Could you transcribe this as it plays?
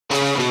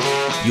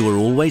You are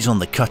always on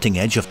the cutting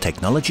edge of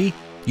technology?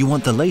 You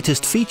want the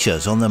latest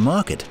features on the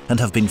market and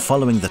have been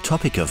following the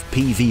topic of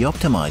PV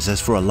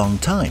optimizers for a long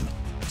time?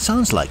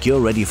 Sounds like you're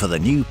ready for the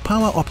new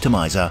Power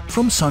Optimizer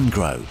from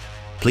Sungrow.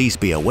 Please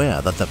be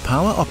aware that the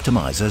Power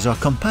Optimizers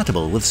are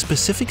compatible with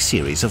specific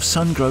series of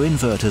Sungrow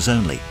inverters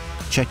only.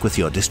 Check with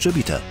your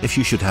distributor if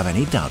you should have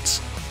any doubts.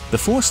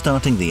 Before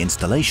starting the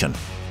installation,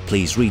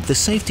 please read the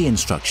safety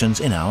instructions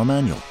in our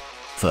manual.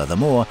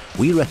 Furthermore,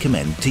 we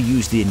recommend to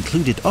use the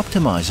included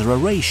optimizer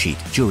array sheet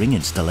during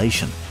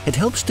installation. It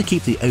helps to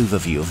keep the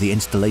overview of the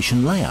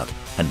installation layout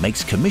and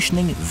makes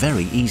commissioning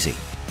very easy.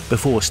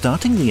 Before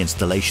starting the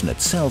installation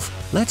itself,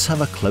 let's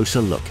have a closer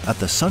look at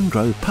the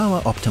Sungrow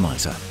Power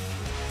Optimizer.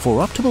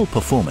 For optimal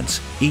performance,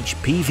 each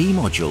PV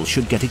module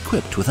should get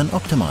equipped with an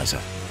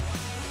optimizer.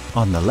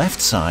 On the left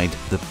side,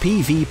 the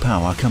PV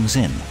power comes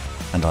in,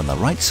 and on the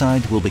right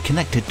side will be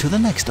connected to the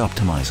next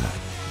optimizer.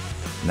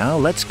 Now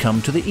let's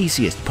come to the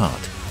easiest part,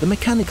 the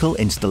mechanical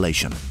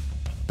installation.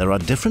 There are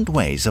different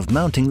ways of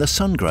mounting the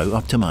Sungrow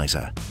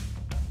optimizer.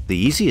 The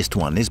easiest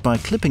one is by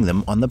clipping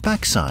them on the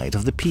back side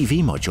of the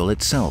PV module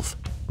itself.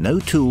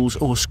 No tools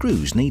or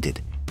screws needed.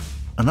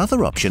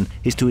 Another option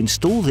is to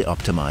install the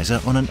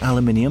optimizer on an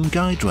aluminium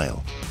guide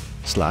rail.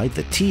 Slide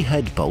the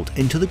T-head bolt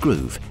into the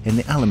groove in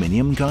the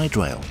aluminium guide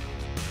rail.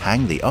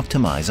 Hang the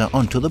optimizer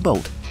onto the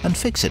bolt and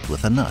fix it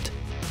with a nut.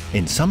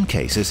 In some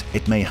cases,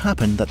 it may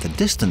happen that the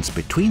distance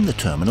between the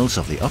terminals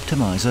of the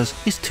optimizers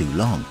is too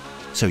long,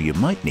 so you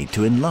might need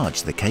to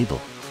enlarge the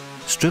cable.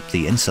 Strip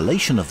the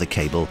insulation of the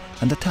cable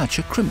and attach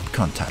a crimp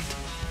contact.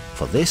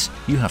 For this,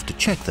 you have to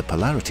check the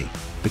polarity,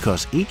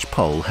 because each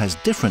pole has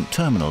different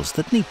terminals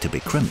that need to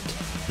be crimped.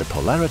 The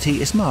polarity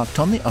is marked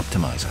on the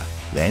optimizer.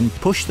 Then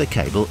push the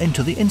cable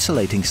into the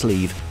insulating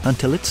sleeve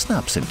until it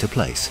snaps into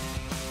place.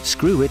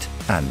 Screw it,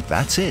 and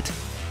that's it.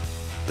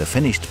 The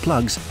finished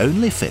plugs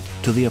only fit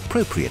to the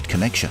appropriate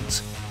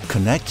connections.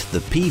 Connect the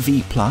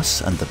PV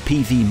plus and the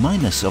PV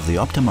minus of the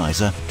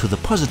optimizer to the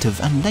positive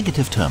and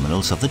negative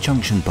terminals of the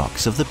junction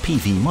box of the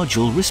PV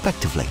module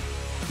respectively.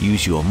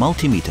 Use your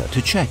multimeter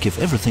to check if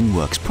everything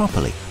works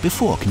properly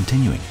before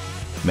continuing.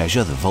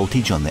 Measure the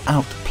voltage on the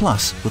out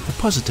plus with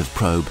the positive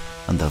probe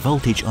and the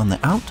voltage on the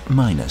out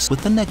minus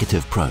with the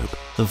negative probe.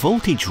 The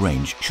voltage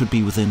range should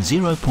be within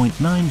 0.9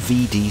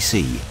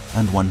 VDC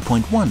and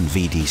 1.1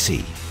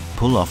 VDC.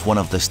 Pull off one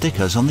of the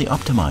stickers on the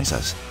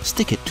optimizers,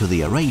 stick it to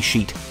the array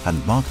sheet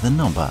and mark the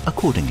number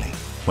accordingly.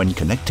 When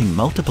connecting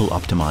multiple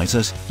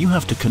optimizers, you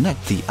have to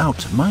connect the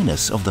out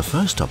minus of the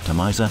first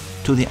optimizer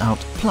to the out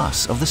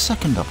plus of the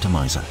second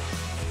optimizer.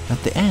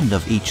 At the end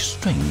of each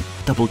string,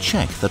 double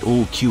check that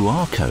all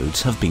QR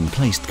codes have been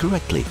placed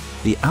correctly.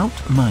 The out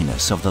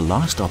minus of the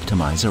last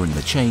optimizer in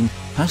the chain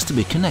has to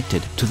be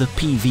connected to the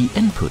PV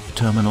input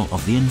terminal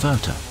of the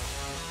inverter.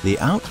 The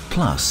out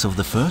plus of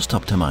the first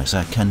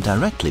optimizer can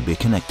directly be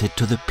connected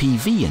to the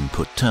PV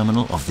input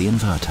terminal of the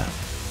inverter.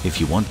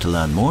 If you want to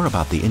learn more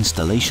about the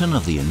installation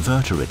of the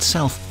inverter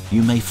itself,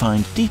 you may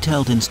find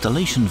detailed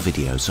installation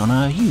videos on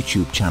our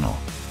YouTube channel.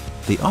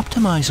 The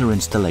optimizer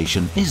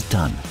installation is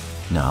done.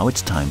 Now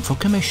it's time for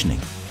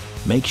commissioning.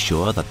 Make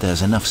sure that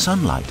there's enough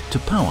sunlight to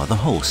power the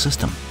whole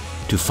system.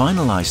 To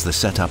finalize the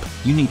setup,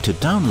 you need to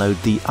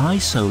download the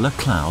iSolar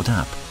Cloud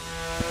app.